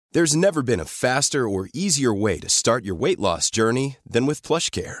There's never been a faster or easier way to start your weight loss journey than with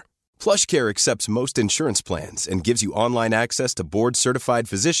PlushCare. PlushCare accepts most insurance plans and gives you online access to board-certified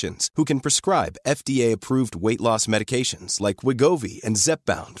physicians who can prescribe FDA-approved weight loss medications like Wegovy and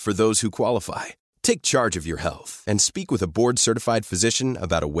Zepbound for those who qualify. Take charge of your health and speak with a board-certified physician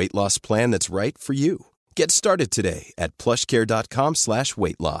about a weight loss plan that's right for you. Get started today at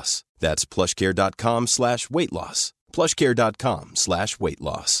plushcare.com/weight-loss. That's plushcare.com/weight-loss.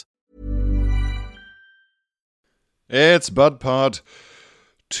 plushcare.com/weight-loss. It's BudPod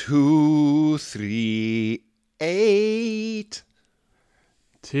 238.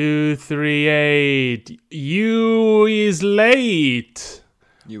 238. You is late.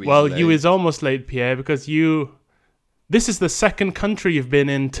 You is almost late, Pierre, because this is the second country you've been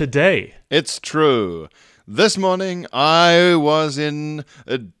in today. It's true. This morning I was in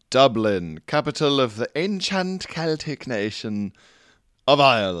Dublin, capital of the ancient Celtic nation of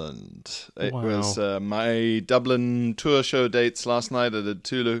Ireland. It was my Dublin tour show dates last night. I did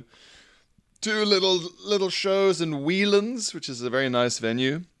two little shows in Whelan's, which is a very nice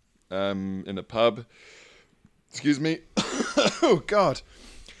venue, in a pub. Excuse me. Oh, God.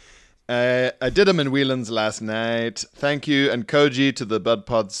 I did them in Whelan's last night. Thank you and Koji to the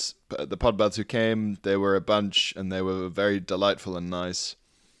Podbuds who came. They were a bunch and they were very delightful and nice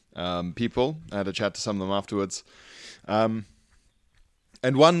people. I had a chat to some of them afterwards. And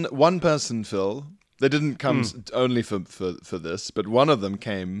one person, Phil, they didn't come only for this, but one of them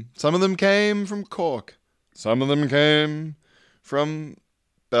came. Some of them came from Cork. Some of them came from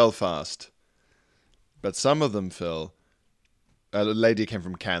Belfast. But some of them, Phil, a lady came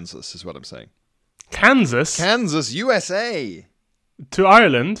from Kansas, is what I'm saying. Kansas? Kansas, USA. To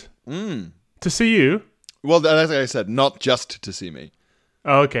Ireland? To see you? Well, as I said, not just to see me.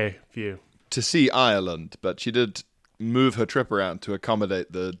 Oh, okay, for you. To see Ireland, but she did move her trip around to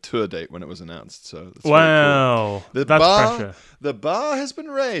accommodate the tour date when it was announced. So that's wow, cool. That's pressure. The bar has been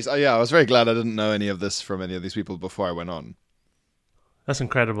raised. Oh yeah, I was very glad I didn't know any of this from any of these people before I went on. That's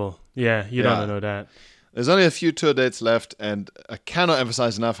incredible. Yeah, you don't know that. There's only a few tour dates left, and I cannot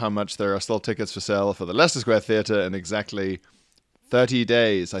emphasize enough how much there are still tickets for sale for the Leicester Square Theatre in exactly 30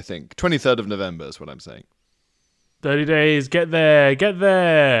 days, I think. 23rd of November is what I'm saying. 30 days, get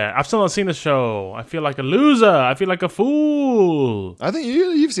there. I've still not seen the show. I feel like a loser. I feel like a fool. I think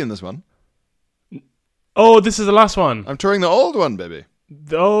you've seen this one. Oh, this is the last one. I'm touring the old one, baby.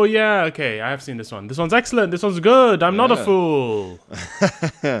 Oh, yeah, okay. I have seen this one. This one's excellent. This one's good. I'm not a fool.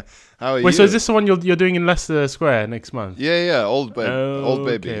 How are you? Wait, so is this the one you're doing in Leicester Square next month? Yeah. Old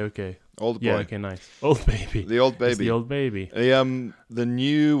baby. Okay. Old boy. Yeah, okay, nice. Old baby. The old baby. It's the old baby. The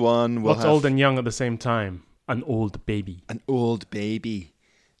new one will What's old and young at the same time? An old baby. An old baby.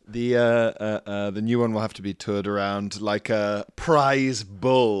 The new one will have to be toured around like a prize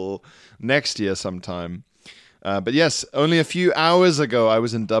bull next year sometime. But yes, only a few hours ago I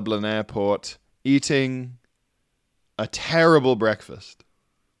was in Dublin Airport eating a terrible breakfast.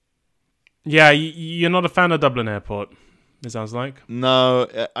 Yeah, you're not a fan of Dublin Airport, it sounds like. No,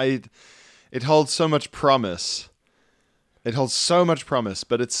 it holds so much promise. It holds so much promise,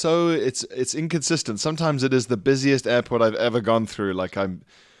 but it's inconsistent. Sometimes it is the busiest airport I've ever gone through.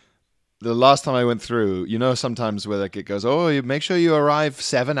 The last time I went through, sometimes where it goes, you make sure you arrive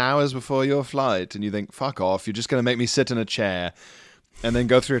 7 hours before your flight, and you think, fuck off, you're just going to make me sit in a chair, and then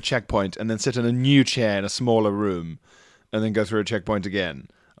go through a checkpoint, and then sit in a new chair in a smaller room, and then go through a checkpoint again.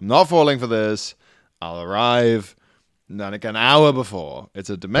 I'm not falling for this. I'll arrive like an hour before.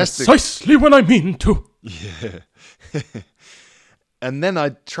 It's a domestic... Precisely when I mean to. Yeah. And then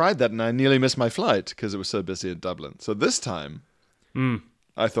I tried that and I nearly missed my flight because it was so busy in Dublin. So this time,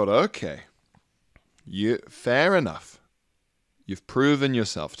 I thought, okay, fair enough. You've proven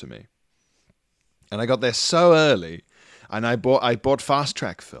yourself to me. And I got there so early, and I bought Fast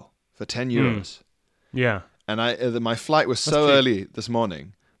Track, Phil, for €10. Yeah. And my flight was so early this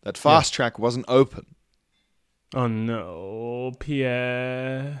morning that Fast Track wasn't open. Oh no,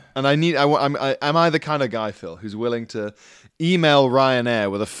 Pierre. And am I the kind of guy, Phil, who's willing to email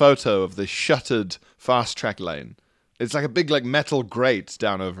Ryanair with a photo of the shuttered Fast Track lane? It's like a big metal grate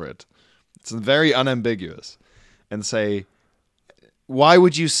down over it. It's very unambiguous. And say, why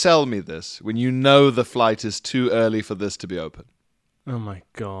would you sell me this when you know the flight is too early for this to be open? Oh my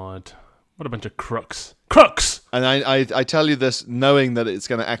God. What a bunch of crooks. Crooks! And I tell you this knowing that it's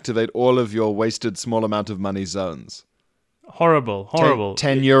going to activate all of your wasted small amount of money zones. Horrible.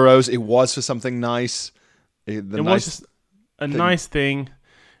 €10. It was for something nice. It was just a nice thing.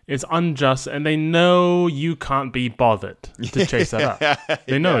 It's unjust, and they know you can't be bothered to chase that up.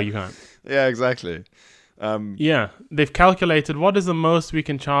 They know you can't. Yeah, exactly. They've calculated what is the most we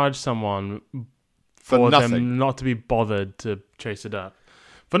can charge someone for them not to be bothered to chase it up.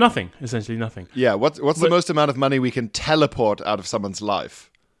 For nothing, essentially nothing. Yeah, what's the most amount of money we can teleport out of someone's life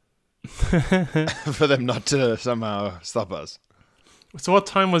for them not to somehow stop us? So what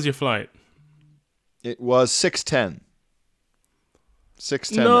time was your flight? It was 6:10.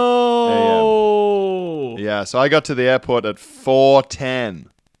 6:10 No! a.m. Yeah, so I got to the airport at 4:10.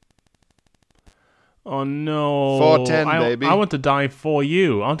 Oh no! 4:10, baby. I want to die for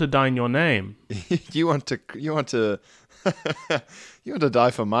you. I want to die in your name. You want to you want to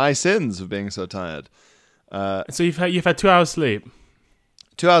die for my sins of being so tired. So you've had 2 hours sleep.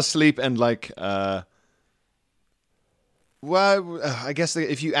 2 hours sleep and I guess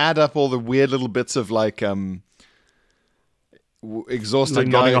if you add up all the weird little bits of exhausted like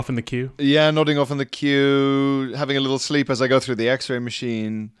nodding off in the queue. Yeah, nodding off in the queue, having a little sleep as I go through the X-ray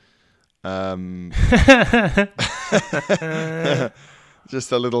machine.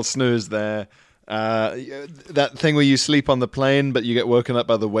 Just a little snooze there. That thing where you sleep on the plane, but you get woken up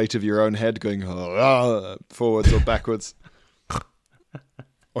by the weight of your own head going forwards or backwards.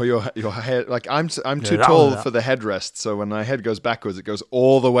 Or your head, like I'm too tall for the headrest, so when my head goes backwards, it goes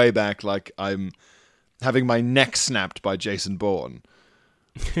all the way back, like I'm having my neck snapped by Jason Bourne,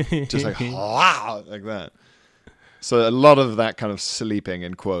 just like that. So a lot of that kind of sleeping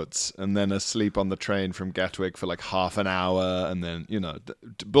in quotes, and then asleep on the train from Gatwick for like half an hour, and then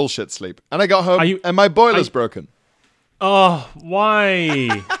bullshit sleep. And I got home, and my boiler's broken. Oh, why?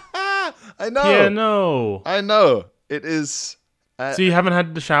 I know. Yeah, no. I know. It is. So you haven't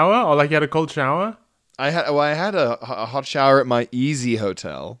had the shower, or like you had a cold shower? I had a hot shower at my Easy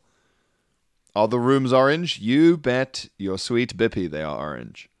Hotel. Are the rooms orange? You bet your sweet bippy they are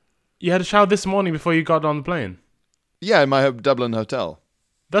orange. You had a shower this morning before you got on the plane? Yeah, in my Dublin hotel.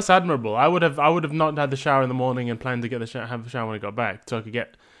 That's admirable. I would have not had the shower in the morning and planned to have the shower when I got back, so I could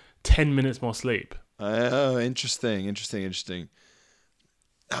get 10 minutes more sleep. Oh, interesting.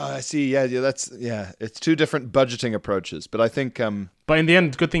 Oh, I see. Yeah. It's two different budgeting approaches, but I think. But in the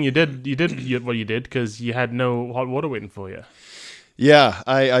end, good thing you did what you did because you had no hot water waiting for you. Yeah,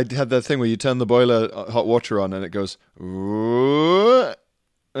 I had that thing where you turn the boiler hot water on and it goes, and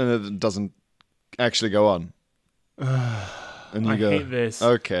it doesn't actually go on. And you hate this.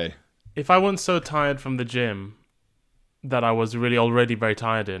 Okay. If I wasn't so tired from the gym that I was really already very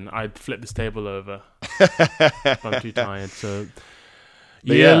tired I'd flip this table over. But I'm too tired, so.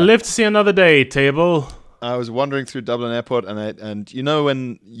 Live to see another day, table. I was wandering through Dublin Airport, and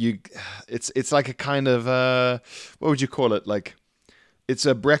when it's like a kind of what would you call it? Like it's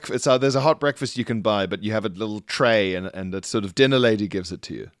a breakfast. There's a hot breakfast you can buy, but you have a little tray, and a sort of dinner lady gives it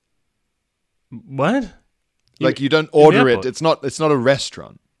to you. What? Like you don't order it. It's not a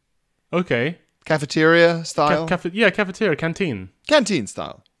restaurant. Okay. Cafeteria style. Cafeteria, canteen. Canteen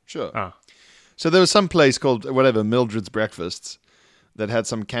style. Sure. Ah. So there was some place called Mildred's Breakfasts that had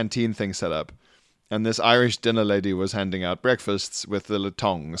some canteen thing set up. And this Irish dinner lady was handing out breakfasts with the little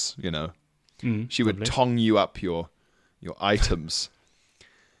tongs, She would tong you up your items.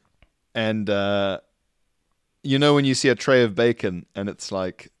 And, when you see a tray of bacon and it's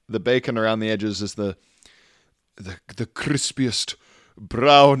like the bacon around the edges is the crispiest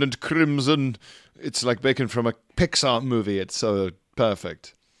brown and crimson. It's like bacon from a Pixar movie. It's so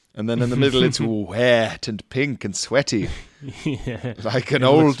perfect. And then in the middle, it's wet and pink and sweaty. Yeah. Like an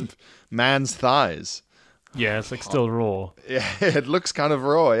old man's thighs. Yeah, it's like still raw. Yeah, it looks kind of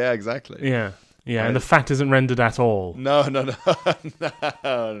raw. Yeah, exactly. Yeah. Yeah, and the fat isn't rendered at all. No. No.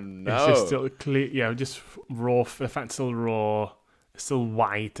 It's just still clear. Yeah, just raw. The fat's still raw. It's still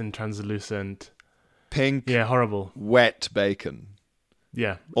white and translucent. Pink. Yeah, horrible. Wet bacon.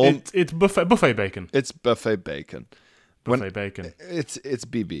 Yeah. It's buffet bacon. It's buffet bacon. Bacon. It's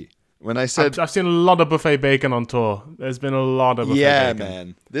BB. When I said I've seen a lot of buffet bacon on tour. There's been a lot of buffet bacon. Yeah,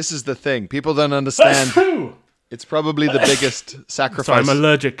 man. This is the thing. People don't understand. That's true. It's probably the biggest sacrifice. Sorry, I'm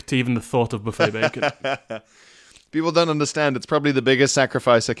allergic to even the thought of buffet bacon. People don't understand. It's probably the biggest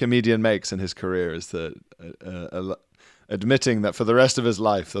sacrifice a comedian makes in his career is admitting that for the rest of his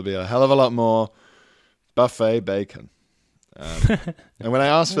life there'll be a hell of a lot more buffet bacon. And when I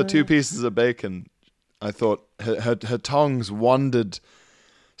asked for 2 pieces of bacon, I thought her tongs wandered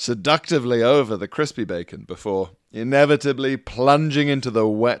seductively over the crispy bacon before inevitably plunging into the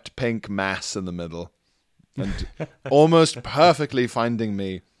wet pink mass in the middle and almost perfectly finding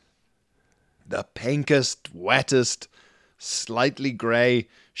me the pinkest, wettest, slightly grey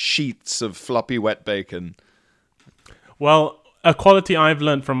sheets of floppy wet bacon. Well, a quality I've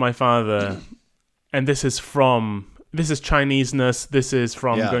learned from my father, and this is Chineseness, this is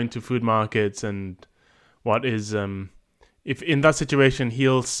from going to food markets and what is if in that situation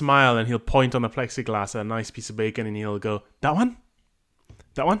he'll smile and he'll point on the plexiglass at a nice piece of bacon and he'll go, that one.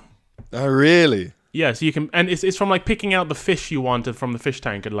 Oh, really? Yeah, so you can, and it's from like picking out the fish you wanted from the fish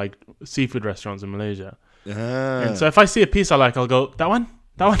tank at like seafood restaurants in Malaysia. And so if I see a piece I like, I'll go, that one,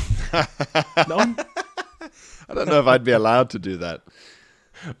 that one. I don't know if I'd be allowed to do that.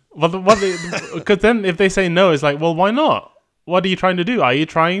 Well, because then if they say no, it's like, well, why not? What are you trying to do? Are you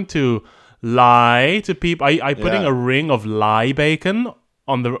trying to lie to people? Are you putting a ring of lie bacon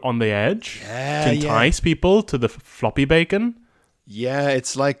on the edge to entice people to the floppy bacon? Yeah,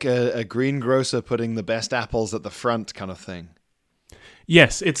 it's like a greengrocer putting the best apples at the front kind of thing.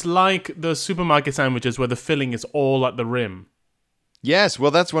 Yes, it's like the supermarket sandwiches where the filling is all at the rim. Yes,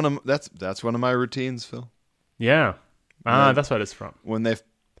 well, that's one of my routines, Phil. Yeah. That's what it's from. When they've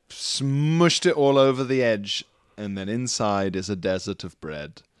smushed it all over the edge, and then inside is a desert of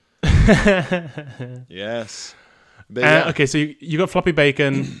bread. Yes. But Okay, so you got floppy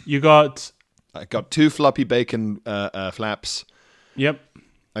bacon. I got 2 floppy bacon flaps. Yep.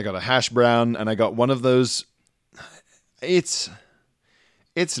 I got a hash brown, and I got one of those. It's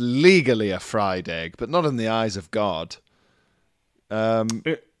legally a fried egg, but not in the eyes of God.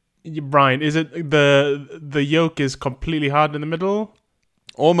 Brian, is it the yolk is completely hard in the middle?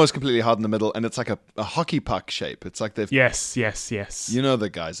 Almost completely hard in the middle, and it's like a hockey puck shape. It's like they've... Yes. You know the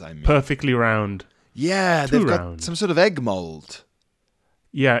guys I mean. Perfectly round. Yeah, they've got some sort of egg mold.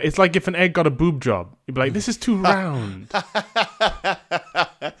 Yeah, it's like if an egg got a boob job. You'd be like, this is too round.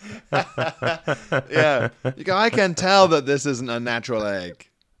 Yeah. You go, I can tell that this isn't a natural egg.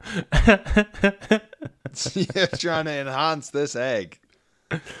 You're trying to enhance this egg.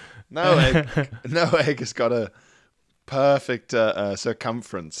 No egg has got a perfect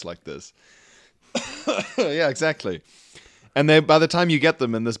circumference like this. Yeah, exactly. And by the time you get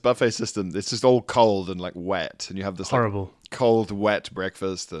them in this buffet system, it's just all cold and like wet, and you have this horrible cold, wet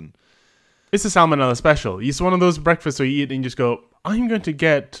breakfast. And it's a salmonella special. It's one of those breakfasts where you eat and you just go, I'm going to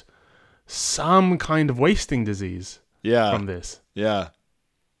get some kind of wasting disease from this. Yeah.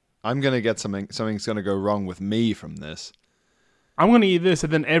 I'm going to get something's going to go wrong with me from this. I'm going to eat this,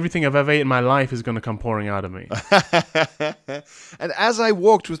 and then everything I've ever ate in my life is going to come pouring out of me. And as I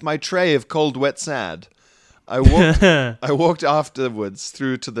walked with my tray of cold, wet sad, I walked afterwards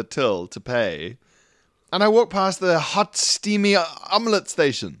through to the till to pay, and I walked past the hot, steamy omelette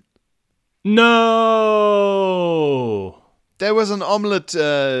station. No! There was an omelette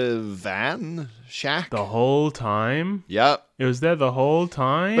shack. The whole time? Yep. It was there the whole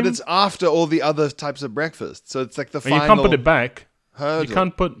time? But it's after all the other types of breakfast, so it's like the final... You can't put it back. Hurdle.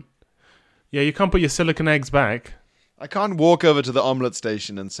 You can't put your silicon eggs back. I can't walk over to the omelette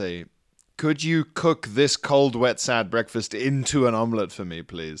station and say, could you cook this cold, wet, sad breakfast into an omelette for me,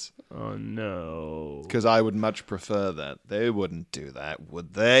 please? Oh, no. Because I would much prefer that. They wouldn't do that,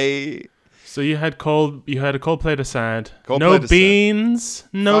 would they? So you had a cold plate of sad. No beans?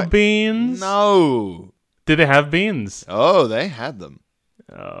 No beans? No. Did they have beans? Oh, they had them.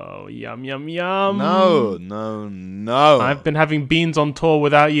 Oh, yum, yum, yum. No. I've been having beans on tour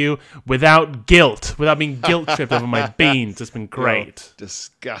without you, without being guilt-tripped over my beans. It's been great. Oh,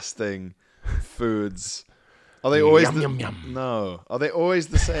 disgusting foods. Are they always yum, yum. No. Are they always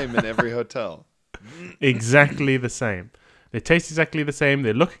the same in every hotel? Exactly the same. They taste exactly the same.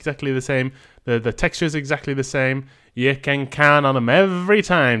 They look exactly the same. The texture is exactly the same. You can count on them every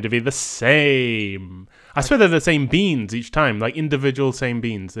time to be the same. I swear they're the same beans each time, like individual same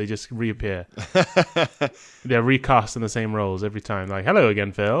beans. They just reappear. They're recast in the same roles every time. Like, hello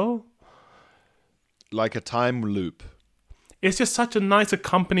again, Phil. Like a time loop. It's just such a nice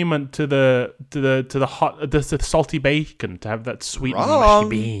accompaniment to the hot, the salty bacon, to have that sweet mushy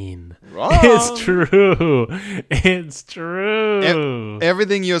bean. Wrong. It's true. It's true.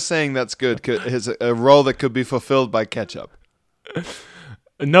 Everything you're saying that's good is a role that could be fulfilled by ketchup.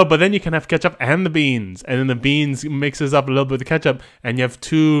 No, but then you can have ketchup and the beans, and then the beans mixes up a little bit with the ketchup, and you have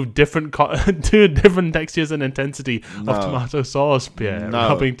two different textures and intensity of tomato sauce, Pierre,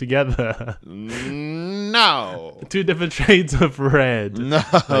 rubbing together. No. Two different shades of red,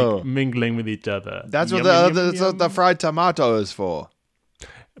 like, mingling with each other. That's what the fried tomato is for.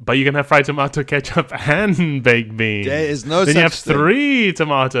 But you can have fried tomato, ketchup, and baked beans. There is no such thing. Then you have 3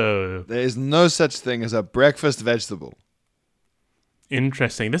 tomato. There is no such thing as a breakfast vegetable.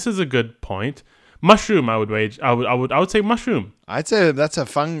 Interesting. This is a good point. Mushroom, I would say mushroom. I'd say that's a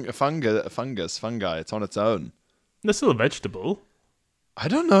fungi. It's on its own. They're still a vegetable. I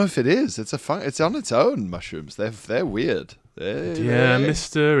don't know if it is. It's on its own. Mushrooms. They're weird. Dear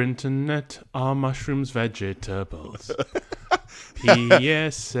Mr. Internet, are mushrooms vegetables?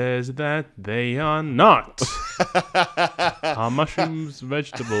 P.S. says that they are not. Are mushrooms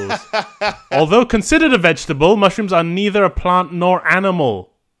vegetables? Although considered a vegetable, mushrooms are neither a plant nor animal.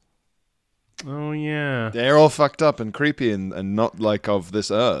 Oh, yeah. They're all fucked up and creepy and not like of this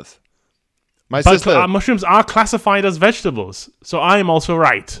earth. My But sister... mushrooms are classified as vegetables, so I am also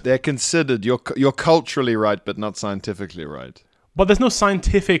right. They're considered... You're culturally right, but not scientifically right. But there's no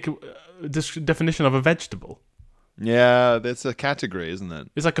scientific definition of a vegetable. Yeah, that's a category, isn't it?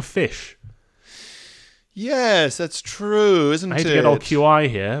 It's like a fish. Yes, that's true, isn't it? I hate to get all QI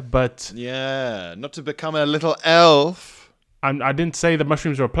here, but... Yeah, not to become a little elf. I didn't say that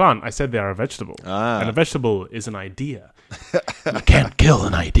mushrooms are a plant. I said they are a vegetable. Ah. And a vegetable is an idea. You can't kill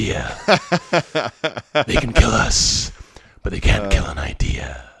an idea. They can kill us, but they can't kill an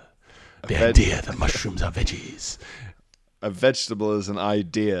idea. The idea that mushrooms are veggies. A vegetable is an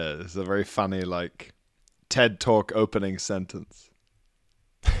idea. It's a very funny, like, TED Talk opening sentence.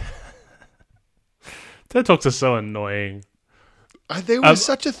 TED Talks are so annoying. They were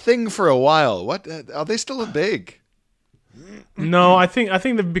such a thing for a while. What are they still big? No, I think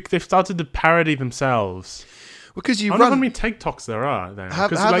they've started to parody themselves. Because you I don't know how many TED Talks there are there.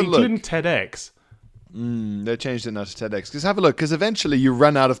 Have like, a look. including TEDx. They changed it now to TEDx. Because have a look. Because eventually you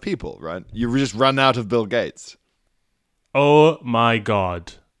run out of people, right? You just run out of Bill Gates. Oh my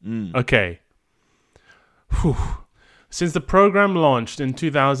god. Okay. Whew. Since the program launched in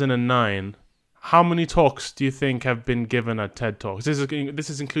 2009, how many talks do you think have been given at TED Talks? This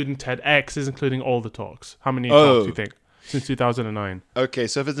is including TEDx. This is including all the talks. How many talks do you think since 2009? Okay,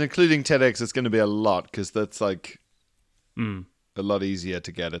 so if it's including TEDx, it's going to be a lot because that's like a lot easier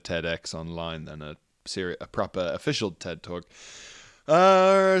to get a TEDx online than a proper official TED Talk.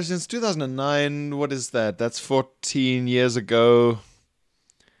 Since 2009, what is that? That's 14 years ago.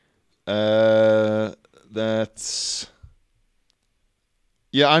 That's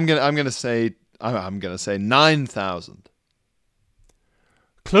I'm gonna say 9,000.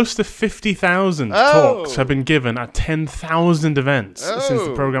 Close to 50,000 talks have been given at 10,000 events since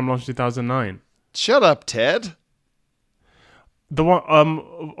the program launched in 2009. Shut up, Ted. The one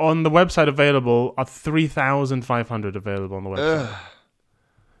on the website available are 3,500 available on the website.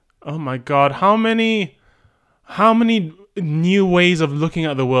 Oh my god, how many new ways of looking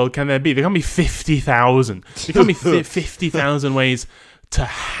at the world can there be? There can't be 50,000. There can't be 50,000 ways to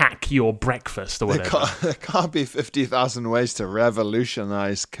hack your breakfast or whatever. There can't be 50,000 ways to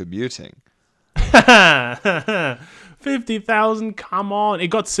revolutionize commuting. 50,000, come on. It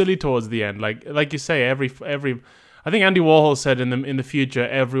got silly towards the end. Like you say, every I think Andy Warhol said in the future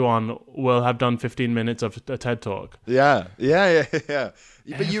everyone will have done 15 minutes of a TED Talk. Yeah.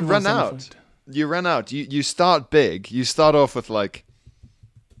 But you run out. You run out. You start big. You start off with like,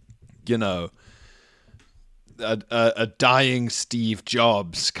 you know, a dying Steve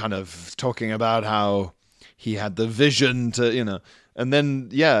Jobs kind of talking about how he had the vision to, you know, and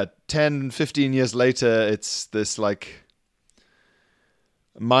then 10, 15 years later, it's this like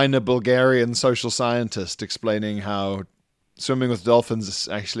minor Bulgarian social scientist explaining how swimming with dolphins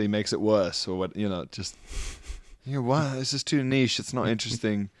actually makes it worse, or what, you know, just, you know, wow, this is too niche. It's not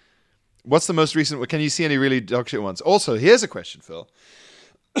interesting. What's the most recent? Can you see any really dog shit ones? Also, here's a question, Phil.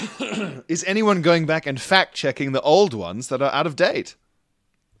 Is anyone going back and fact-checking the old ones that are out of date?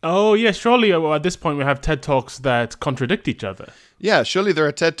 Oh, yeah, surely at this point we have TED Talks that contradict each other. Yeah, surely there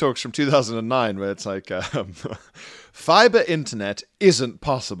are TED Talks from 2009 where it's like, fiber internet isn't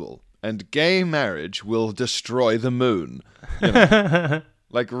possible, and gay marriage will destroy the moon. You know,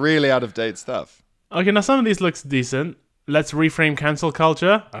 like really out-of-date stuff. Okay, now some of these looks decent. Let's reframe cancel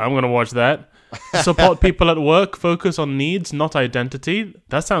culture. I'm going to watch that. Support people at work. Focus on needs, not identity.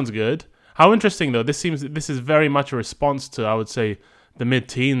 That sounds good. How interesting, though. This is very much a response to, I would say, the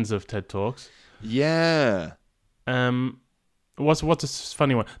mid-teens of TED Talks. Yeah. What's a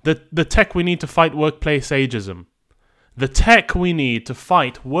funny one? The tech we need to fight workplace ageism. The tech we need to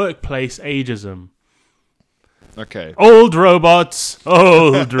fight workplace ageism. Okay. Old robots.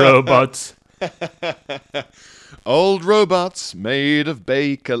 Old robots. Old robots made of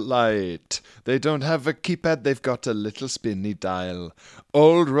Bakelite. They don't have a keypad, they've got a little spinny dial.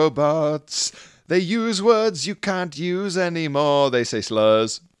 Old robots, they use words you can't use anymore. They say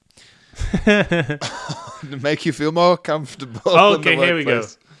slurs. To make you feel more comfortable. Okay, here we go.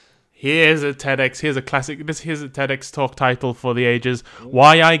 Here's a TEDx. Here's a classic. Here's a TEDx talk title for the ages.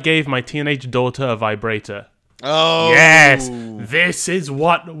 Why I gave my teenage daughter a vibrator. Oh yes, this is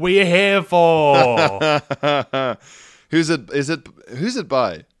what we're here for. Who's it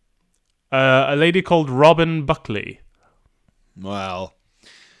by? A lady called Robin Buckley. Well,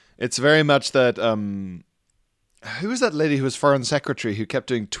 it's very much that Who was that lady who was foreign secretary who kept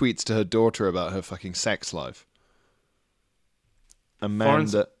doing tweets to her daughter about her fucking sex life?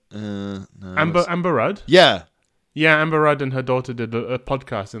 Amanda. No, Amber Rudd? Yeah. Yeah, Amber Rudd and her daughter did a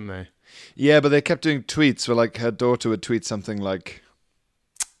podcast, didn't they? Yeah, but they kept doing tweets where like her daughter would tweet something like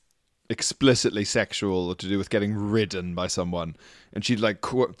explicitly sexual or to do with getting ridden by someone. And she'd like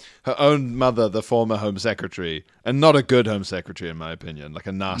her own mother, the former Home Secretary, and not a good Home Secretary in my opinion, like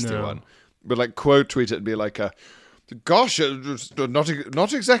a nasty one, but like quote tweet it and be like gosh,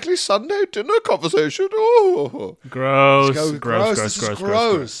 not exactly Sunday dinner conversation. Oh, gross. This is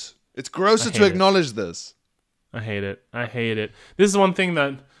gross. It's grosser to acknowledge this. I hate it. This is one thing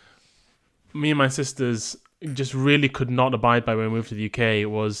that me and my sisters just really could not abide by when we moved to the UK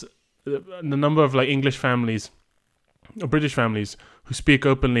was the number of like English families or British families who speak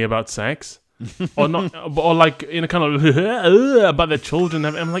openly about sex or not, or like in a kind of about their children.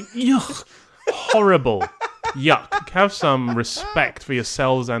 I'm like, yuck, horrible. Yuck. Have some respect for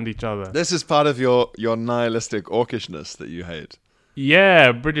yourselves and each other. This is part of your nihilistic orcishness that you hate.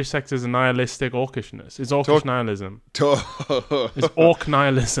 Yeah, British sex is a nihilistic orcishness. It's orcish nihilism. It's orc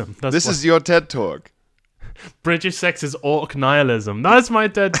nihilism. This is your TED Talk. British sex is orc nihilism. That's my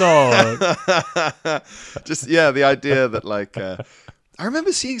TED Talk. The idea that like... I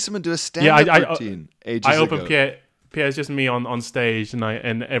remember seeing someone do a stand-up routine ages ago. I open Pierre. It's just me on stage,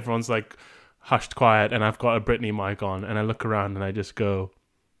 and everyone's like hushed quiet, and I've got a Britney mic on, and I look around and I just go,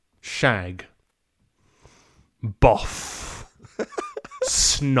 shag, boff,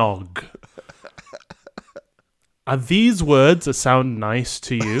 snog. Are these words that sound nice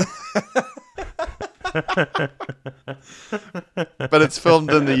to you? But it's filmed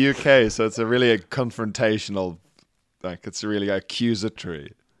in the UK, so it's a confrontational, like it's really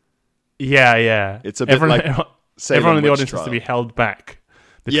accusatory. Yeah. It's a bit like everyone in the audience has to be held back.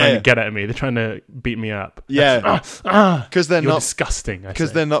 They're trying to get at me. They're trying to beat me up. Yeah, because they're not disgusting.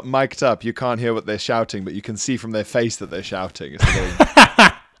 Because they're not mic'd up. You can't hear what they're shouting, but you can see from their face that they're shouting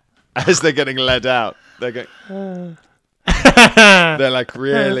as they're getting led out. They're going. They're like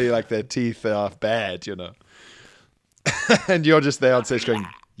really like their teeth are bad, you know. And you're just there on stage going,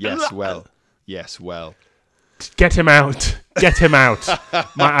 yes, well. Get him out. I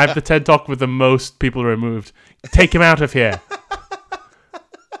have the TED Talk with the most people removed. Take him out of here.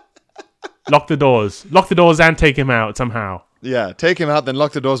 Lock the doors and take him out somehow. Yeah, take him out, then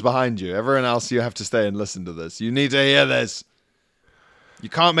lock the doors behind you. Everyone else, you have to stay and listen to this. You need to hear this. You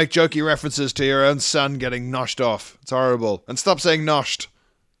can't make jokey references to your own son getting noshed off. It's horrible. And stop saying noshed.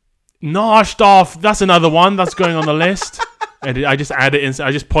 Noshed off. That's another one that's going on the list. And I just add it in.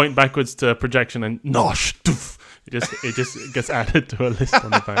 I just point backwards to projection and noshed. It just gets added to a list on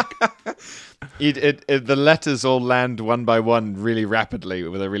the back. The letters all land one by one really rapidly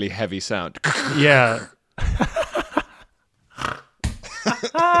with a really heavy sound. Yeah.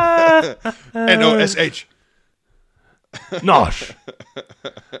 Nosh. Nosh.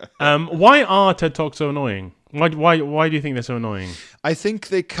 Why are TED Talks so annoying? Why do you think they're so annoying? I think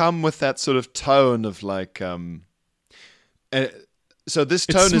they come with that sort of tone of like so this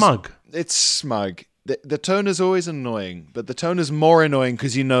tone it's smug. It's smug. The tone is always annoying, but the tone is more annoying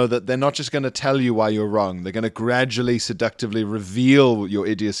because you know that they're not just going to tell you why you're wrong. They're going to gradually, seductively reveal your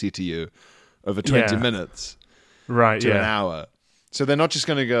idiocy to you over 20 minutes to an hour. So they're not just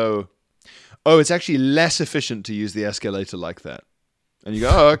going to go, oh, it's actually less efficient to use the escalator like that. And you go,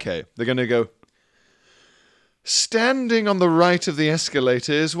 oh, okay. They're going to go, standing on the right of the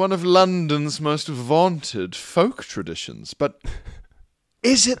escalator is one of London's most vaunted folk traditions, but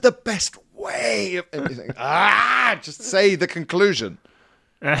is it the best way of anything? Just say the conclusion.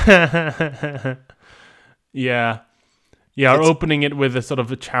 Yeah, or opening it with a sort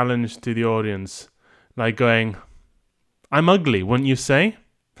of a challenge to the audience, like going, "I'm ugly, wouldn't you say,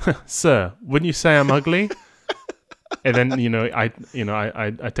 sir? Wouldn't you say I'm ugly?" And then I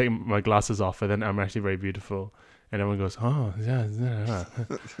take my glasses off, and then I'm actually very beautiful. And everyone goes, oh, yeah.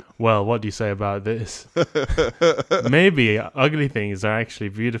 Well, what do you say about this? Maybe ugly things are actually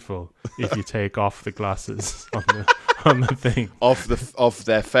beautiful if you take off the glasses on the thing. Off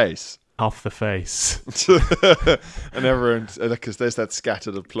their face. Off the face. And everyone, because there's that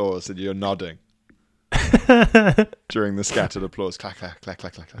scattered applause and you're nodding. During the scattered applause. Clack, clack, clack,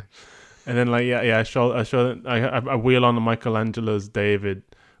 clack, clack, clack. And then I wheel on the Michelangelo's David,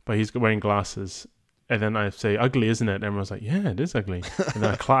 but he's wearing glasses. And then I say, ugly, isn't it? And everyone's like, yeah, it is ugly. And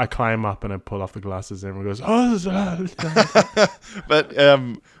then I climb up and I pull off the glasses and everyone goes, oh. But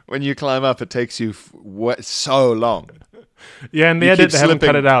when you climb up, it takes you so long. Yeah, in the edit, they haven't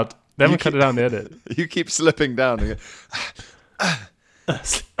cut it out. They haven't cut it out in the edit. You keep slipping down.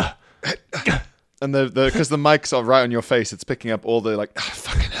 And because the mic's are right on your face, it's picking up all the like,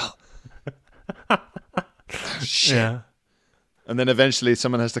 fucking hell. Shit. Yeah. And then eventually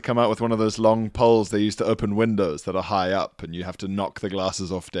someone has to come out with one of those long poles they use to open windows that are high up, and you have to knock the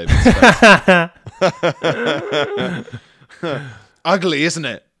glasses off David's face. Ugly, isn't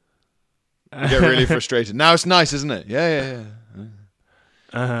it? You get really frustrated. Now it's nice, isn't it? Yeah.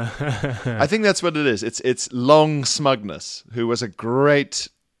 I think that's what it is. It's Long Smugness, who was a great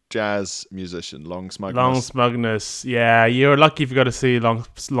jazz musician. Long Smugness. Long Smugness. Yeah, you're lucky if you got to see Long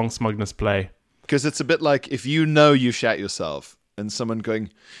Smugness play. Because it's a bit like if you know you shat yourself and someone going,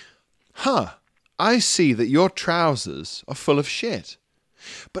 I see that your trousers are full of shit.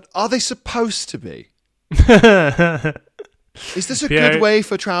 But are they supposed to be? Is this a good way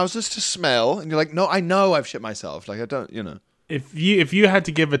for trousers to smell? And you're like, no, I know I've shit myself. Like, I don't, you know. If you had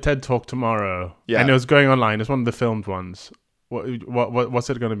to give a TED talk tomorrow, and it was going online, it's one of the filmed ones, what's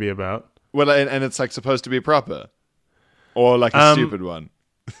it going to be about? Well, and it's like supposed to be proper. Or like a stupid one.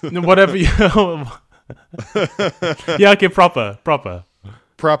 Whatever you yeah, okay, proper.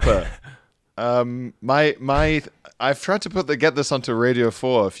 I've tried to get this onto Radio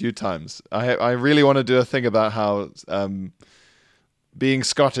 4 a few times. I really want to do a thing about how being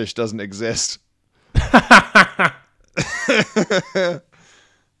Scottish doesn't exist. And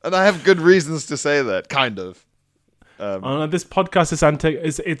I have good reasons to say that, kind of. This podcast is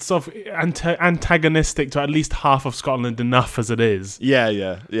sort of antagonistic to at least half of Scotland enough as it is.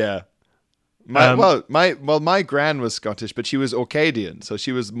 Yeah. My gran was Scottish, but she was Orcadian, so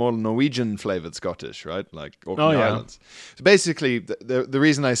she was more Norwegian flavored Scottish, right? Like Orkney Islands. So basically, the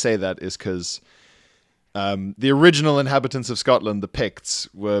reason I say that is because the original inhabitants of Scotland, the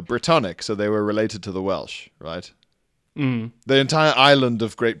Picts, were Brittonic, so they were related to the Welsh, right? Mm. The entire island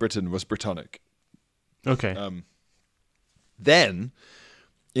of Great Britain was Brittonic. Okay. Then,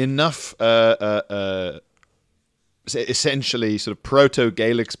 enough essentially sort of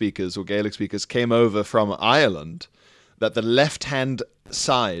proto-Gaelic speakers or Gaelic speakers came over from Ireland that the left-hand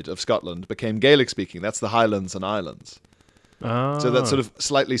side of Scotland became Gaelic-speaking. That's the Highlands and Islands. Oh. So that sort of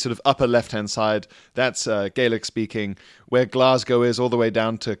slightly sort of upper left-hand side, that's Gaelic-speaking. Where Glasgow is all the way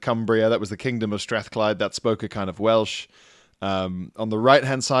down to Cumbria, that was the Kingdom of Strathclyde, that spoke a kind of Welsh. On the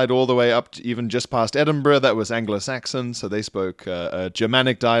right-hand side, all the way up to even just past Edinburgh, that was Anglo-Saxon, so they spoke a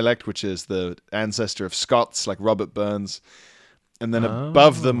Germanic dialect, which is the ancestor of Scots, like Robert Burns. And then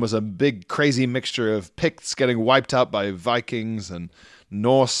above them was a big, crazy mixture of Picts getting wiped out by Vikings and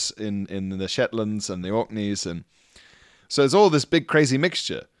Norse in the Shetlands and the Orkneys. And so it's all this big, crazy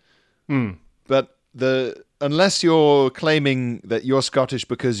mixture. Mm. But unless you're claiming that you're Scottish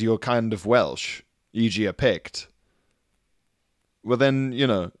because you're kind of Welsh, e.g. a Pict... Well, then, you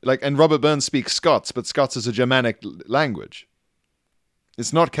know, and Robert Burns speaks Scots, but Scots is a Germanic language.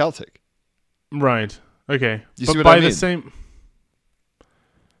 It's not Celtic. Right. Okay. You see what I mean? The same...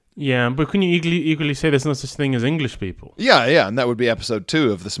 Yeah, but couldn't you equally say there's no such thing as English people? Yeah, and that would be episode 2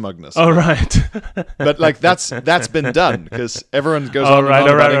 of The Smugness. Oh, right. But, that's been done, because everyone goes on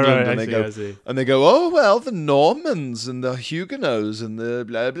about England, and they go, oh, well, the Normans and the Huguenots and the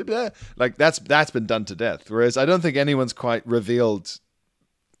blah, blah, blah. That's been done to death. Whereas I don't think anyone's quite revealed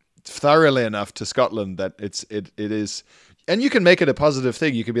thoroughly enough to Scotland that it is... And you can make it a positive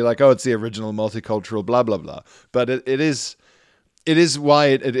thing. You could be like, oh, it's the original multicultural blah, blah, blah. But it is why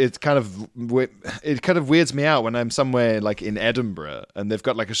it kind of weirds me out when I'm somewhere like in Edinburgh and they've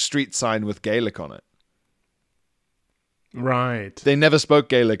got like a street sign with Gaelic on it. Right. They never spoke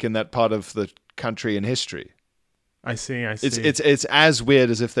Gaelic in that part of the country in history. I see. It's as weird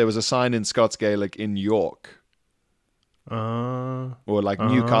as if there was a sign in Scots Gaelic in York. Or like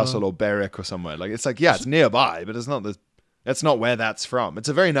Newcastle or Berwick or somewhere. Like it's like, yeah, it's nearby, but that's not where that's from. It's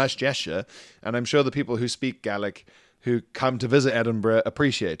a very nice gesture, and I'm sure the people who speak Gaelic who come to visit Edinburgh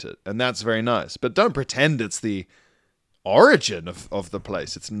appreciate it, and that's very nice. But don't pretend it's the origin of the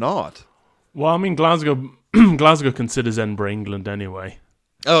place. It's not. Well, I mean, Glasgow considers Edinburgh England anyway.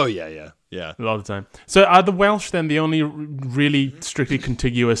 Oh, yeah. A lot of the time. So are the Welsh then the only really strictly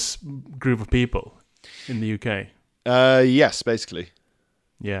contiguous group of people in the UK? Yes, basically.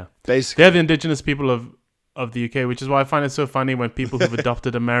 Yeah. Basically. They're the indigenous people of the UK, which is why I find it so funny when people who've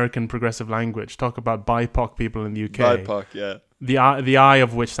adopted American progressive language talk about BIPOC people in the UK. BIPOC, yeah. The I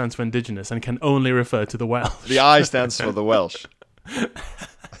of which stands for indigenous and can only refer to the Welsh. The I stands for the Welsh.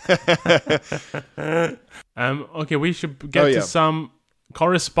 Okay, we should get to some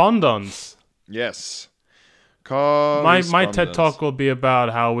correspondence. Yes. My TED Talk will be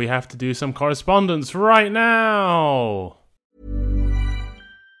about how we have to do some correspondence right now.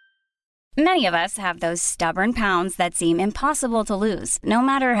 Many of us have those stubborn pounds that seem impossible to lose, no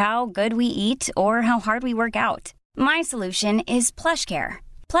matter how good we eat or how hard we work out. My solution is PlushCare.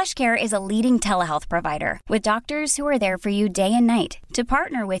 PlushCare is a leading telehealth provider with doctors who are there for you day and night to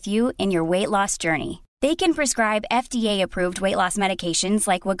partner with you in your weight loss journey. They can prescribe FDA-approved weight loss medications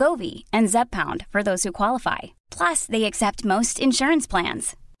like Wegovy and Zepbound for those who qualify. Plus, they accept most insurance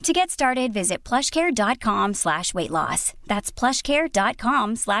plans. To get started, visit plushcare.com/weightloss. That's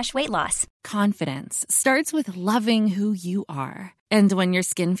plushcare.com/weightloss. Confidence starts with loving who you are. And when your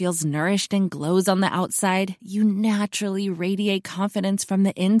skin feels nourished and glows on the outside, you naturally radiate confidence from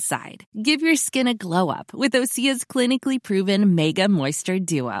the inside. Give your skin a glow up with Osea's clinically proven Mega Moisture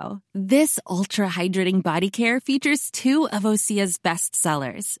Duo. This ultra-hydrating body care features 2 of Osea's best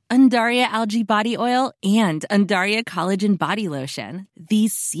sellers, Undaria Algae Body Oil and Undaria Collagen Body Lotion.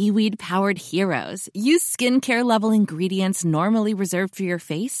 These seaweed-powered heroes use skincare-level ingredients normally reserved for your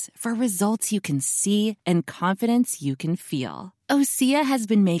face for results you can see and confidence you can feel. Osea has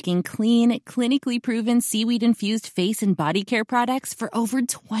been making clean, clinically proven seaweed-infused face and body care products for over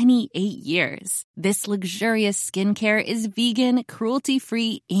 28 years. This luxurious skincare is vegan,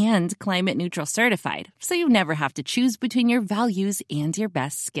 cruelty-free, and climate-neutral certified, so you never have to choose between your values and your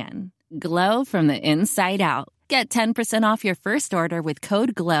best skin. Glow from the inside out. Get 10% off your first order with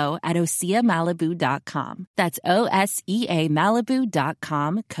code GLOW at OseaMalibu.com. That's OSEA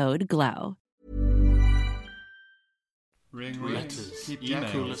Malibu.com, code GLOW. Ring, Letters, keep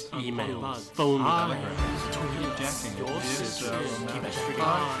emails, emails, phone calls,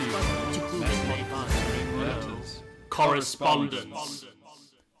 correspondence.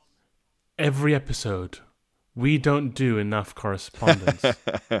 Every episode, we don't do enough correspondence.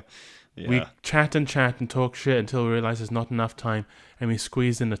 Yeah. We chat and talk shit until we realize there's not enough time, and we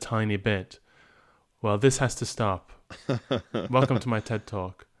squeeze in a tiny bit. Well, this has to stop. Welcome to my TED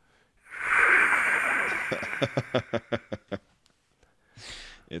Talk.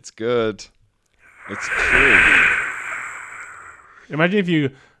 It's good. It's true. Imagine if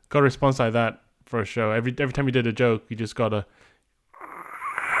you got a response like that for a show. Every time you did a joke, you just got a...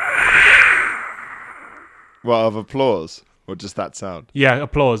 Well, of applause or just that sound? Yeah,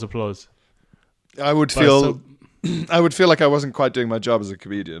 applause. I would feel I would feel like I wasn't quite doing my job as a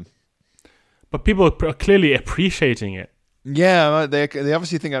comedian. But people are clearly appreciating it. Yeah, they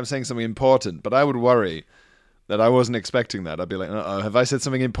obviously think I'm saying something important, but I would worry that I wasn't expecting that. I'd be like, uh-oh, have I said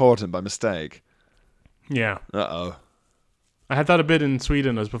something important by mistake? Yeah. Uh-oh. I had that a bit in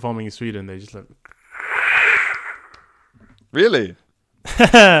Sweden. I was performing in Sweden. They just like... Really?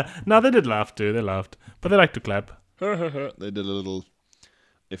 No, they did laugh too. They laughed. But they like to clap. They did a little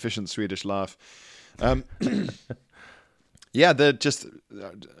efficient Swedish laugh. Yeah, they're just...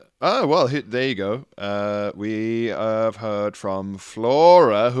 oh, well, there you go. We have heard from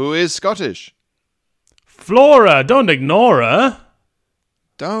Flora, who is Scottish. Flora, don't ignore her.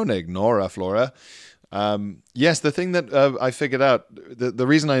 Don't ignore her, Flora. Yes, the thing that I figured out, the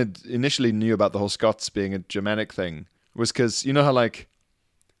reason I initially knew about the whole Scots being a Germanic thing was because, you know how, like,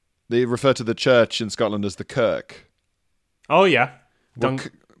 they refer to the church in Scotland as the Kirk? Oh, yeah. And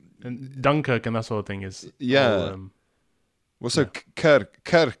Dunkirk and that sort of thing is... Yeah.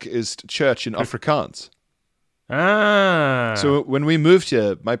 Kerk is church in Afrikaans. Ah. So when we moved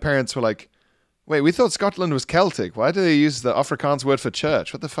here, my parents were like, wait, we thought Scotland was Celtic. Why do they use the Afrikaans word for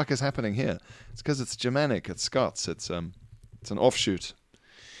church? What the fuck is happening here? It's because it's Germanic. It's Scots. It's an offshoot.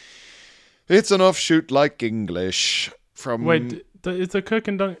 It's an offshoot like English from... Wait, is the Kirk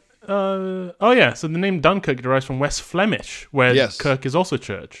and Dunk... oh, yeah. So the name Dunkirk derives from West Flemish, where Kirk is also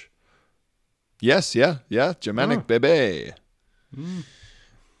church. Yes, yeah. Germanic, baby.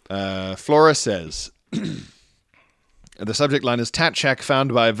 Flora says... The subject line is Tat Shack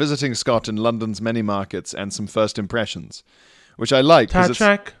found by a visiting Scot in London's many markets and some first impressions, which I like. Tat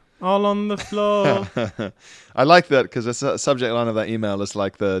Shack, all on the floor. I like that because the subject line of that email is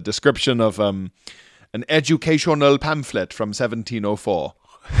like the description of an educational pamphlet from 1704.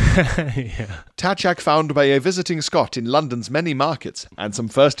 Yeah. Tat Shack found by a visiting Scot in London's many markets and some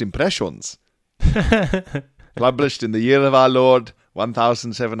first impressions. Published in the year of our Lord,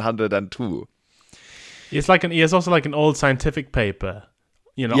 1702. It's also like an old scientific paper,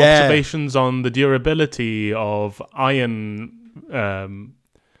 observations on the durability of iron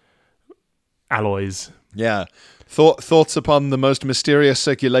alloys. Yeah, thoughts upon the most mysterious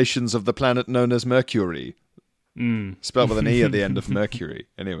circulations of the planet known as Mercury. Spelled with an E at the end of Mercury.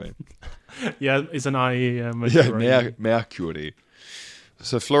 Anyway. Yeah, it's an I. Mercury. Yeah, Mercury.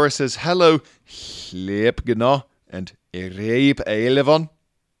 So Flora says, hello, Hleipgna and Reip Eilevon.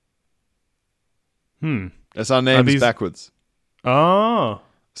 That's our names backwards. Oh.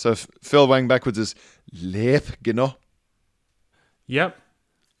 So Phil Wang backwards is lep genau. Yep.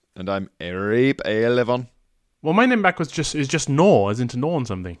 And I'm Erip A11. Well, my name backwards is just Nor, as into Nor on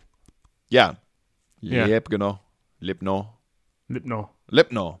something. Yeah. Yeah. Lep genau. Lipno.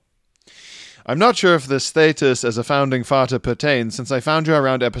 Lipno. I'm not sure if the status as a founding farter pertains, since I found you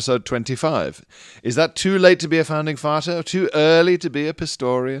around episode 25. Is that too late to be a founding farter, or too early to be a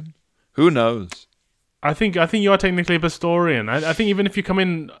Pistorian? Who knows? I think you are technically a Pistorian. I think even if you come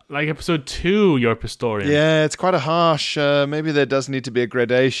in like episode 2, you're a Pistorian. Yeah, it's quite a harsh. Maybe there does need to be a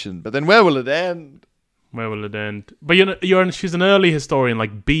gradation, but then where will it end? Where will it end? But she's an early historian,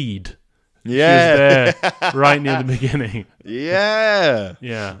 like Bede. Yeah, she was there right near the beginning. Yeah,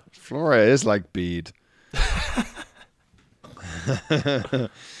 yeah. Flora is like Bede.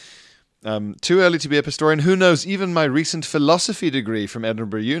 Too early to be a Pistorian. Who knows? Even my recent philosophy degree from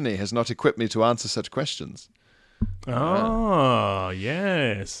Edinburgh Uni has not equipped me to answer such questions. Oh,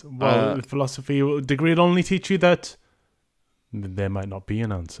 yes. Well, the philosophy degree will only teach you that there might not be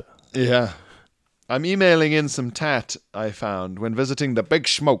an answer. Yeah. I'm emailing in some tat I found when visiting the Big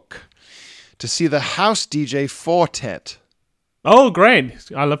Smoke to see the house DJ Fortet. Oh, great.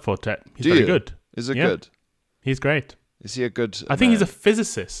 I love Fortet. He's very good. Is it good? He's great. Is he a good I think he's a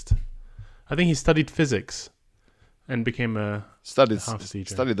physicist. I think he studied physics and became a studied house DJ.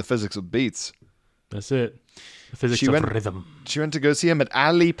 Studied the physics of beats. That's it. The physics of rhythm. She went to go see him at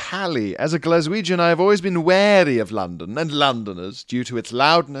Ali Pali. As a Glaswegian, I have always been wary of London and Londoners due to its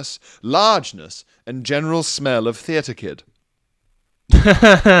loudness, largeness, and general smell of theatre kid.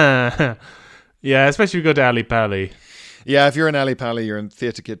 Yeah, especially if you go to Ali Pali. Yeah, if you're in Ali Pali, you're in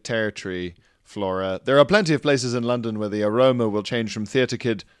theatre kid territory, Flora. There are plenty of places in London where the aroma will change from theatre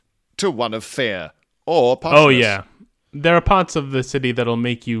kid to one of fear or poshness. Oh, yeah. There are parts of the city that'll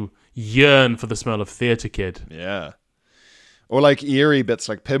make you yearn for the smell of theatre kid. Yeah. Or like eerie bits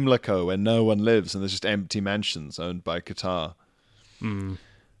like Pimlico where no one lives and there's just empty mansions owned by Qatar. Mm.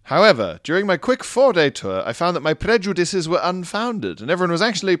 However, during my quick 4-day tour, I found that my prejudices were unfounded and everyone was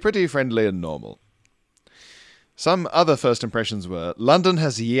actually pretty friendly and normal. Some other first impressions were, London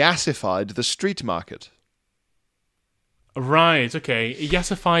has yassified the street market. Right, okay.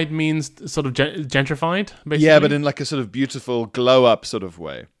 Yassified means sort of gentrified, basically? Yeah, but in like a sort of beautiful glow-up sort of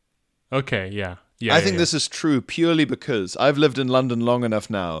way. Okay, yeah. I think this is true purely because I've lived in London long enough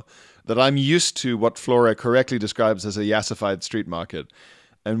now that I'm used to what Flora correctly describes as a yassified street market.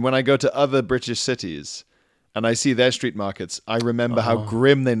 And when I go to other British cities and I see their street markets, I remember how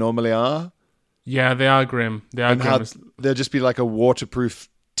grim they normally are. Yeah, they are grim. They are grim. There'll just be like a waterproof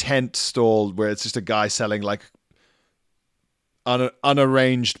tent stall where it's just a guy selling like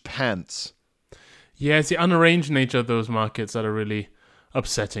unarranged pants. Yeah, it's the unarranged nature of those markets that are really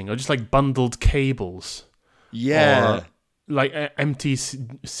upsetting. Or just like bundled cables. Yeah. Or like empty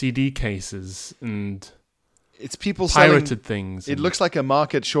CD cases and it's people pirated selling things. It looks like a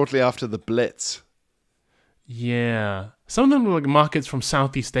market shortly after the Blitz. Yeah. Some of them are like markets from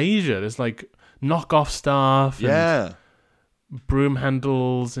Southeast Asia. There's like knockoff stuff. Yeah. And broom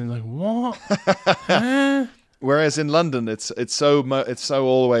handles and like what? Whereas in London, it's so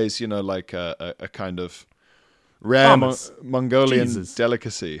always, you know, like a kind of rare Mongolian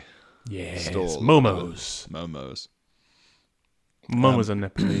delicacy. Yes, stall. Momos. Momos are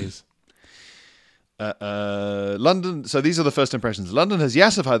Nepalese. London. So these are the first impressions. London has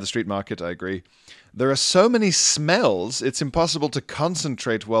yassified the street market. I agree. There are so many smells, it's impossible to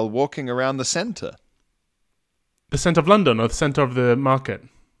concentrate while walking around the centre. The centre of London or the centre of the market?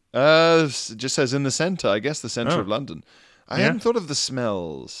 It just says in the centre. I guess the centre of London. I hadn't thought of the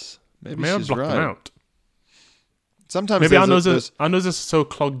smells. Maybe she's block right. them out. Sometimes maybe our noses are so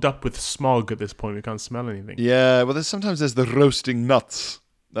clogged up with smog at this point we can't smell anything. Yeah, well, sometimes there's the roasting nuts.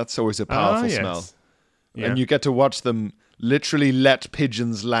 That's always a powerful smell. Yeah. And you get to watch them literally let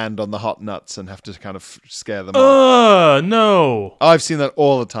pigeons land on the hot nuts and have to kind of scare them off. No. I've seen that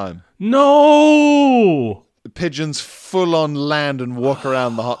all the time. No. The pigeons full on land and walk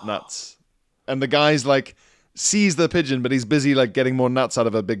around the hot nuts. And the guy's like, sees the pigeon, but he's busy like getting more nuts out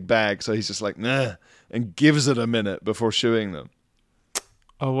of a big bag. So he's just like, nah, and gives it a minute before shooing them.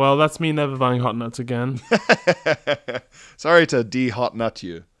 Oh, well, that's me never buying hot nuts again. Sorry to de-hot nut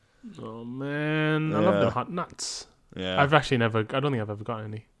you. Oh, man. I love the hot nuts. Yeah. I don't think I've ever got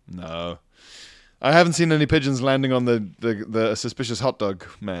any. No. I haven't seen any pigeons landing on the suspicious hot dog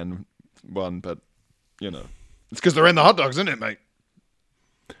man one, but, you know. It's because they're in the hot dogs, isn't it, mate?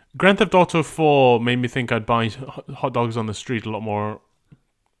 Grand Theft Auto 4 made me think I'd buy hot dogs on the street a lot more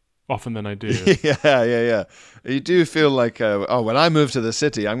often than I do. Yeah. You do feel like, when I move to the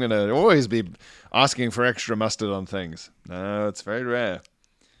city, I'm going to always be asking for extra mustard on things. No, it's very rare.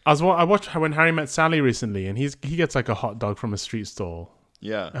 I watched When Harry Met Sally recently, and he gets like a hot dog from a street stall.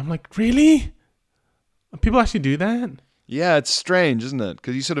 Yeah. I'm like, really? People actually do that? Yeah, it's strange, isn't it?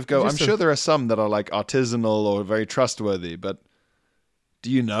 Because you sort of go, I'm sure there are some that are like artisanal or very trustworthy, but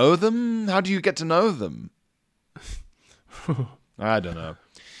do you know them? How do you get to know them? I don't know.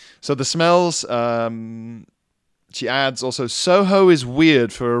 So the smells, she adds also, Soho is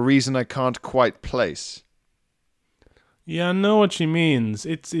weird for a reason I can't quite place. Yeah, I know what she means.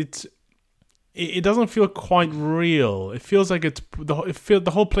 It doesn't feel quite real. It feels like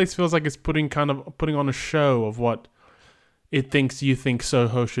the whole place feels like it's putting on a show of what it thinks you think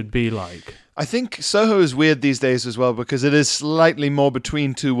Soho should be like. I think Soho is weird these days as well because it is slightly more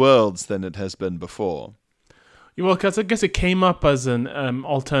between two worlds than it has been before. Well, because I guess it came up as an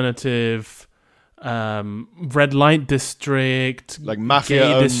alternative red light district, like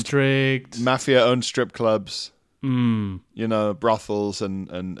gay district, mafia-owned strip clubs. You know, brothels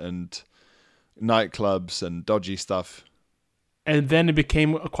and nightclubs and dodgy stuff. And then it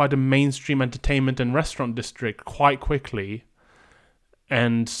became quite a mainstream entertainment and restaurant district quite quickly.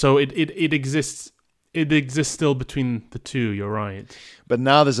 And so it exists. It exists still between the two. You're right. But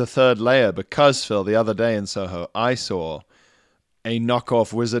now there's a third layer because, Phil, the other day in Soho, I saw a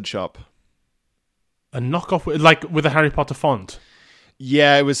knockoff wizard shop. A knockoff, like with a Harry Potter font.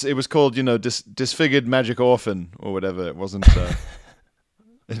 Yeah, it was called, Disfigured Magic Orphan or whatever. It wasn't.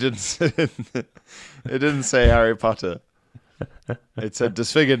 It didn't say Harry Potter. It said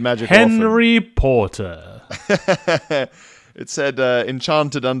Disfigured Magic Orphan. Henry Porter. It said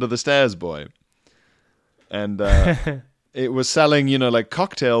Enchanted Under the Stairs Boy. And it was selling, like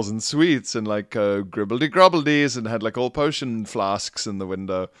cocktails and sweets and like gribbledy-grobbledies and had like all potion flasks in the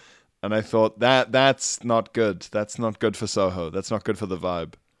window. And I thought, that's not good. That's not good for Soho. That's not good for the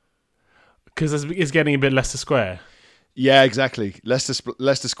vibe. Because it's getting a bit Leicester Square. Yeah, exactly.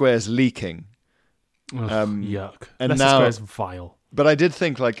 Leicester Square is leaking. Ugh, yuck. And Leicester now, Square is vile. But I did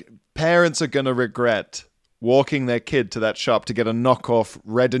think, like, parents are going to regret walking their kid to that shop to get a knockoff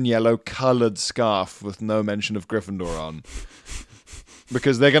red and yellow coloured scarf with no mention of Gryffindor on.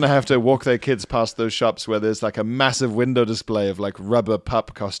 Because they're going to have to walk their kids past those shops where there's like a massive window display of like rubber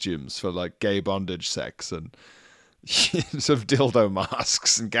pup costumes for like gay bondage sex and sort of dildo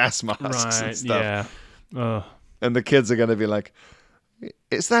masks and gas masks and stuff. Yeah. And the kids are going to be like,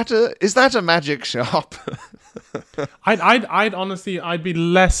 is that a magic shop? I'd honestly, I'd be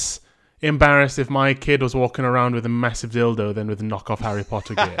less embarrassed if my kid was walking around with a massive dildo than with a knockoff Harry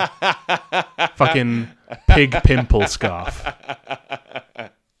Potter gear. Fucking pig pimple scarf.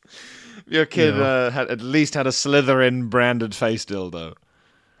 Your kid had at least had a Slytherin branded face dildo.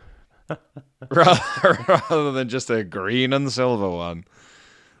 rather than just a green and silver one.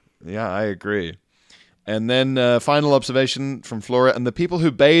 Yeah, I agree. And then final observation from Flora, and the people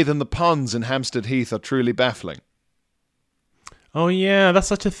who bathe in the ponds in Hampstead Heath are truly baffling. Oh yeah, that's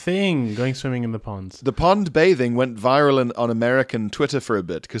such a thing, going swimming in the ponds. The pond bathing went viral on American Twitter for a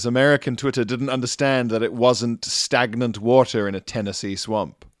bit, because American Twitter didn't understand that it wasn't stagnant water in a Tennessee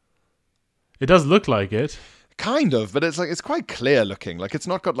swamp. It does look like it. Kind of, but it's quite clear looking. Like it's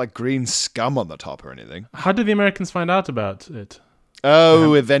not got like green scum on the top or anything. How did the Americans find out about it?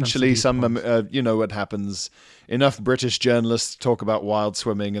 Oh, eventually you know what happens. Enough British journalists talk about wild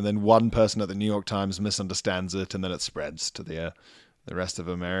swimming, and then one person at the New York Times misunderstands it, and then it spreads to the rest of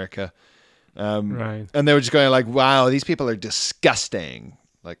America. Right. And they were just going like, wow, these people are disgusting.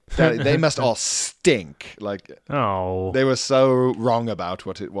 Like, they must all stink. Like, they were so wrong about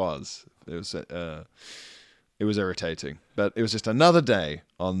what it was. It was irritating. But it was just another day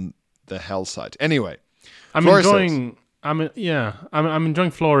on the hell site. Anyway. I'm enjoying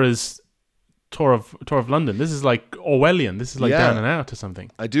Flora's tour of London. This is like Orwellian. This is like Down and Out or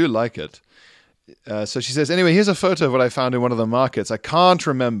something. I do like it. So she says, anyway, here's a photo of what I found in one of the markets. I can't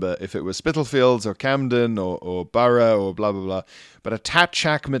remember if it was Spitalfields or Camden or Borough or blah, blah, blah. But a tat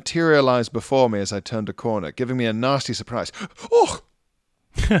shack materialized before me as I turned a corner, giving me a nasty surprise. Oh!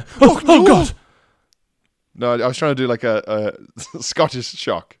 Oh, God! No, I was trying to do like a Scottish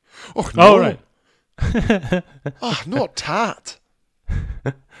shock. Oh, no. Oh, right. Not tat.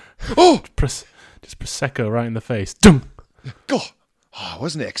 Oh! Just Prosecco right in the face. Dum! God! I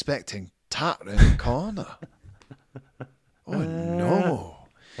wasn't expecting tat in the corner. Oh, no.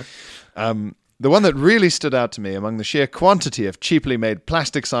 The one that really stood out to me among the sheer quantity of cheaply made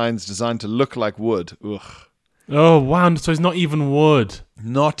plastic signs designed to look like wood. Ugh. Oh, wow. So it's not even wood.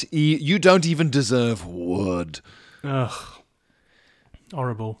 You don't even deserve wood. Ugh.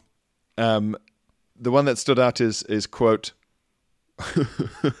 Horrible. The one that stood out is quote,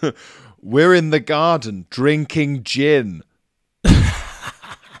 we're in the garden drinking gin.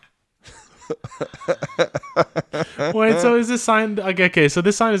 Wait, so is this sign... Okay, so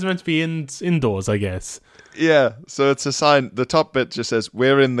this sign is meant to be indoors, I guess. Yeah, so it's a sign. The top bit just says,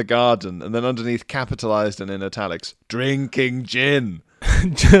 "We're in the garden," and then underneath, capitalized and in italics, "Drinking gin."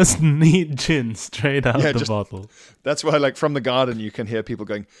 Just neat gin straight out the bottle. That's why, like, from the garden, you can hear people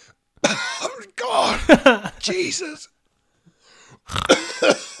going, "Oh, God, Jesus."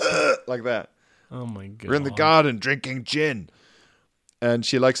 Like that. Oh, my God. "We're in the garden drinking gin." And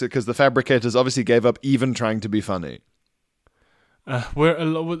she likes it because the fabricators obviously gave up even trying to be funny. We're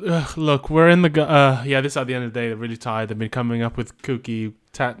in the this is at the end of the day. They're really tired. They've been coming up with kooky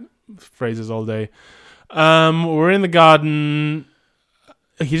phrases all day. We're in the garden.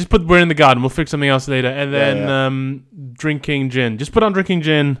 You just put "we're in the garden." We'll fix something else later. And then drinking gin. Just put on drinking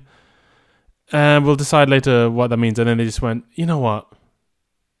gin. And we'll decide later what that means. And then they just went, you know what?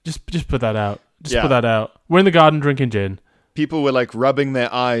 Just put that out. Put that out. We're in the garden drinking gin. People were like rubbing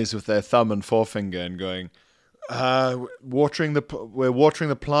their eyes with their thumb and forefinger and going, we're watering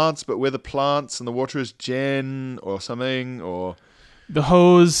the plants, but we're the plants and the water is gin or something, or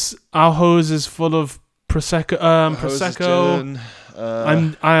our hose is full of prosecco.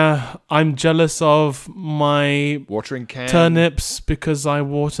 I'm jealous of my watering can turnips because I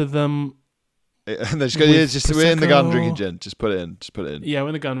water them. And they just go, we're in the garden drinking gin. Just put it in. Yeah, we're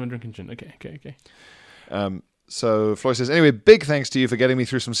in the garden drinking gin. Okay. So Floyd says, anyway, big thanks to you for getting me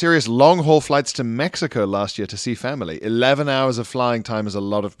through some serious long-haul flights to Mexico last year to see family. 11 hours of flying time is a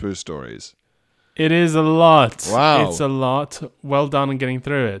lot of poo stories. It is a lot. Wow. It's a lot. Well done on getting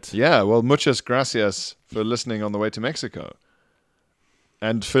through it. Yeah, well, muchas gracias for listening on the way to Mexico.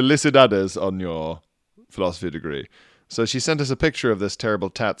 And felicidades on your philosophy degree. So she sent us a picture of this terrible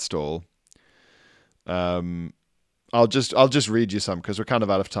tat stall. I'll just read you some because we're kind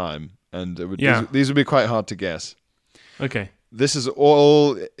of out of time. And these would be quite hard to guess. Okay. This is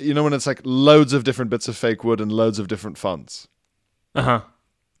all, when it's like loads of different bits of fake wood and loads of different fonts. Uh-huh.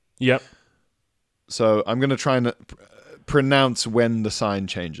 Yep. So I'm going to try and pronounce when the sign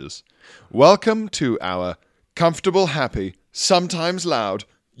changes. Welcome to our comfortable, happy, sometimes loud,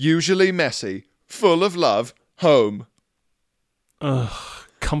 usually messy, full of love, home.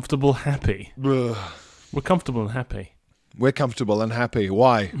 Comfortable, happy. Ugh. We're comfortable and happy. We're comfortable and happy.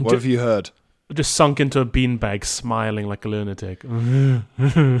 Why? What have you heard? Just sunk into a beanbag, smiling like a lunatic.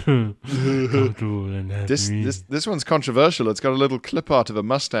 This one's controversial. It's got a little clip art of a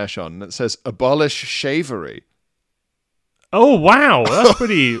mustache on, and it says "abolish shavery." Oh wow, that's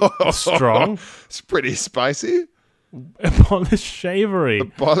pretty strong. It's pretty spicy. Abolish shavery.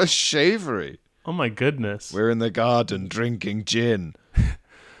 Abolish shavery. Oh my goodness. We're in the garden drinking gin.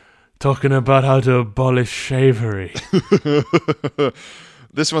 Talking about how to abolish shavery.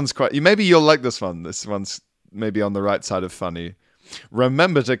 This one's quite... Maybe you'll like this one. This one's maybe on the right side of funny.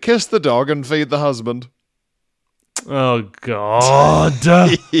 Remember to kiss the dog and feed the husband. Oh, God.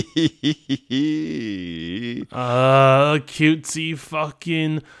 Cutesy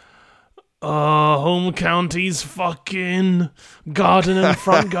fucking... home counties fucking... Garden and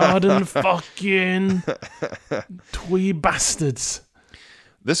front garden fucking... twee bastards.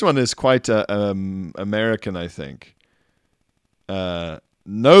 This one is quite American, I think.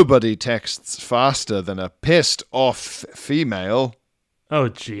 Nobody texts faster than a pissed off female. Oh,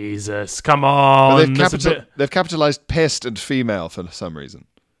 Jesus. Come on. They've capitalized pissed and female for some reason.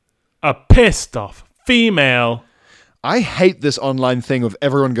 A pissed off female. I hate this online thing of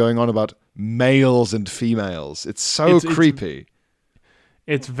everyone going on about males and females. It's so creepy.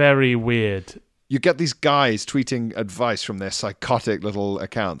 It's very weird. You get these guys tweeting advice from their psychotic little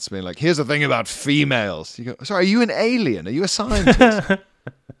accounts, being like, here's the thing about females. You go, sorry, are you an alien? Are you a scientist?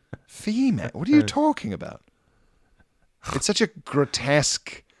 Female? What are you talking about? It's such a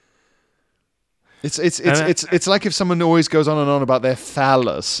grotesque... It's like if someone always goes on and on about their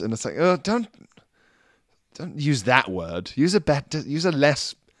phallus, and it's like, oh, don't use that word. Use a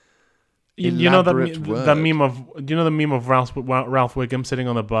less... You know the meme of Ralph Wiggum sitting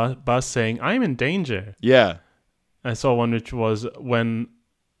on the bus saying, "I'm in danger." Yeah, I saw one which was when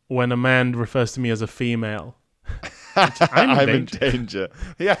a man refers to me as a female. I'm in danger.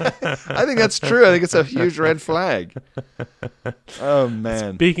 Yeah, I think that's true. I think it's a huge red flag. Oh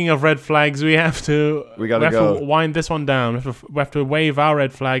man! Speaking of red flags, we have to wind this one down. We have to wave our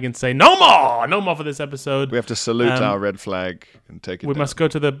red flag and say no more for this episode. We have to salute our red flag and take it. We must go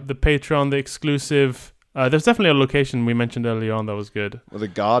to the Patreon, the exclusive. There's definitely a location we mentioned earlier on that was good. Well, the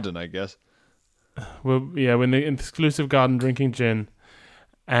garden, I guess. We're in the exclusive garden drinking gin.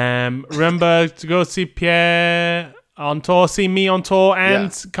 Remember to go see Pierre on tour, see me on tour,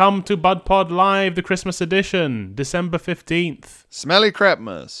 and come to Bud Pod Live, the Christmas edition, December 15th. Smelly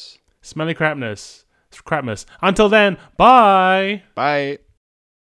Crapmas. Smelly crapness. Crapmas. Until then, bye. Bye.